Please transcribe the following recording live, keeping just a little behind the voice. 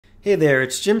Hey there,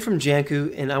 it's Jim from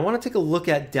Janku, and I want to take a look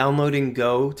at downloading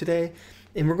Go today.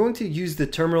 And we're going to use the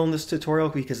terminal in this tutorial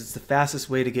because it's the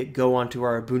fastest way to get Go onto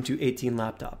our Ubuntu 18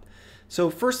 laptop. So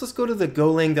first, let's go to the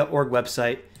golang.org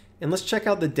website, and let's check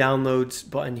out the Downloads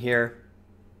button here.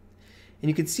 And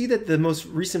you can see that the most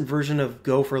recent version of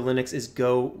Go for Linux is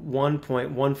Go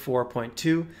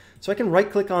 1.14.2. So I can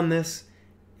right-click on this,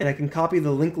 and I can copy the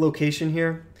link location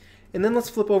here. And then let's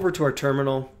flip over to our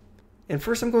terminal. And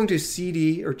first I'm going to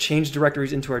cd or change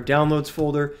directories into our downloads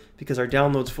folder because our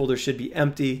downloads folder should be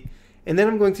empty. And then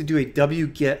I'm going to do a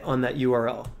wget on that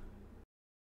URL.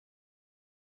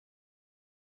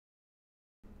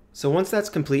 So once that's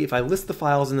complete, if I list the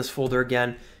files in this folder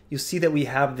again, you'll see that we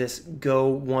have this Go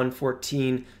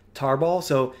 114 tarball.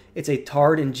 So it's a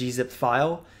tarred and gzip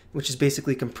file, which is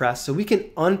basically compressed. So we can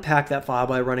unpack that file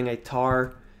by running a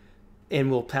tar, and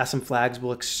we'll pass some flags.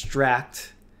 We'll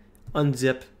extract,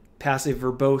 unzip, pass a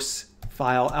verbose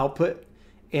file output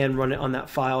and run it on that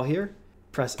file here.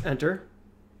 Press enter.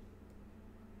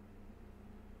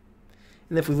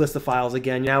 And if we list the files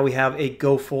again, now we have a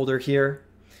Go folder here.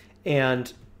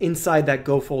 And inside that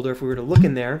Go folder, if we were to look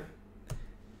in there,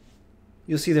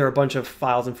 you'll see there are a bunch of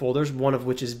files and folders, one of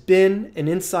which is bin. And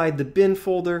inside the bin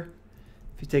folder,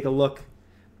 if you take a look,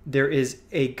 there is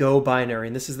a Go binary.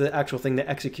 And this is the actual thing that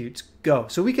executes Go.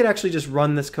 So we could actually just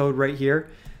run this code right here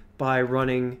by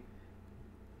running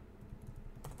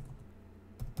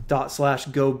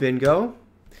 /go bingo,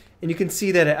 and you can see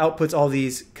that it outputs all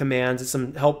these commands. It's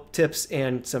some help tips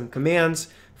and some commands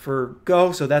for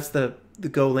Go. So that's the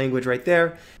Go language right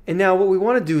there. And now what we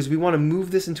want to do is we want to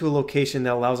move this into a location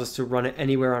that allows us to run it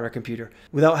anywhere on our computer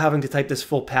without having to type this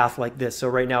full path like this. So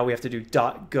right now we have to do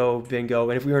 .go bingo,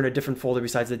 and if we were in a different folder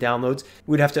besides the downloads,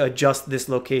 we'd have to adjust this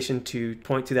location to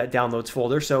point to that downloads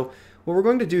folder. So what we're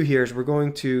going to do here is we're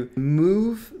going to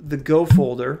move the Go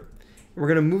folder. We're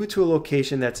going to move it to a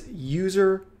location that's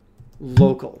user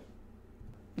local.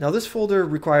 Now this folder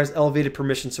requires elevated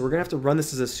permission, so we're going to have to run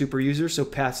this as a super user, so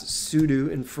pass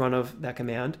sudo in front of that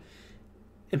command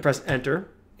and press enter.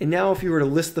 And now if you were to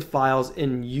list the files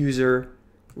in user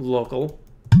local,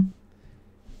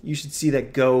 you should see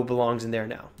that Go belongs in there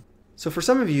now. So for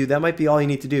some of you, that might be all you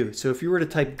need to do. So if you were to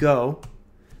type Go,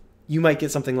 you might get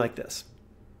something like this.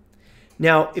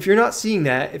 Now, if you're not seeing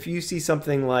that, if you see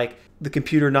something like the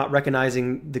computer not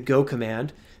recognizing the Go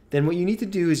command, then what you need to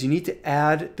do is you need to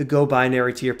add the Go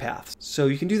binary to your path. So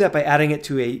you can do that by adding it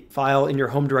to a file in your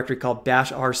home directory called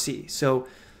bashrc. So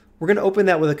we're going to open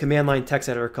that with a command line text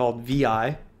editor called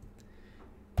vi,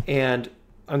 and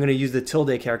I'm going to use the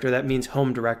tilde character. That means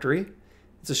home directory.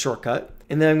 It's a shortcut.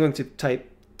 And then I'm going to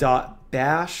type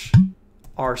 .bashrc,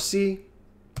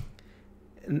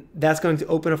 and that's going to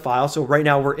open a file. So right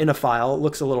now we're in a file. It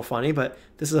looks a little funny, but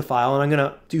this is a file, and I'm going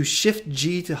to do Shift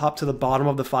G to hop to the bottom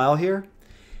of the file here.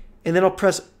 And then I'll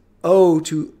press O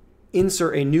to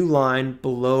insert a new line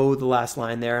below the last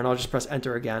line there, and I'll just press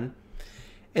enter again.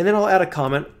 And then I'll add a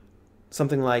comment,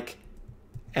 something like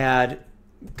add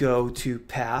Go to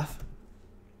path.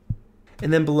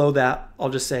 And then below that, I'll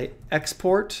just say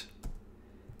export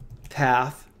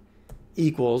path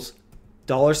equals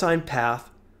 $path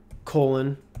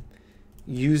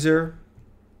user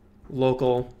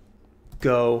local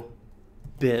Go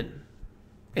bin.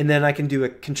 And then I can do a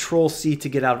Control-C to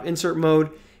get out of insert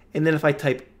mode. And then if I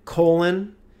type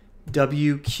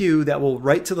 :WQ, that will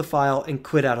write to the file and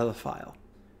quit out of the file.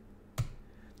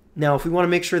 Now, if we want to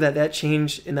make sure that that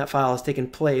change in that file has taken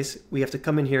place, we have to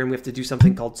come in here and we have to do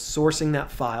something called sourcing that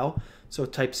file. So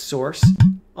type source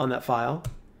on that file.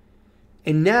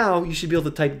 And now you should be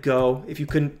able to type Go if you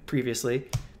couldn't previously,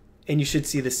 and you should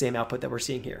see the same output that we're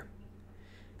seeing here.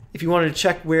 If you wanted to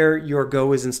check where your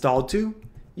Go is installed to,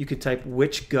 you could type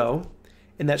which Go,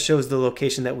 and that shows the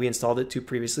location that we installed it to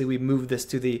previously. We moved this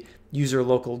to the user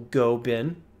local Go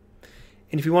bin.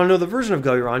 And if you want to know the version of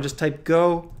Go you're on, just type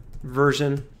Go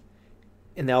version,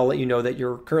 and that'll let you know that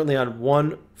you're currently on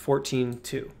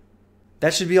 1.14.2.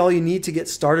 That should be all you need to get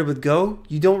started with Go.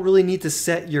 You don't really need to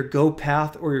set your Go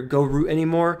path or your Go route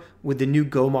anymore with the new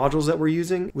Go modules that we're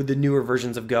using with the newer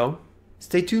versions of Go.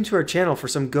 Stay tuned to our channel for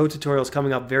some Go tutorials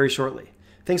coming up very shortly.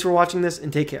 Thanks for watching this,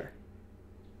 and take care.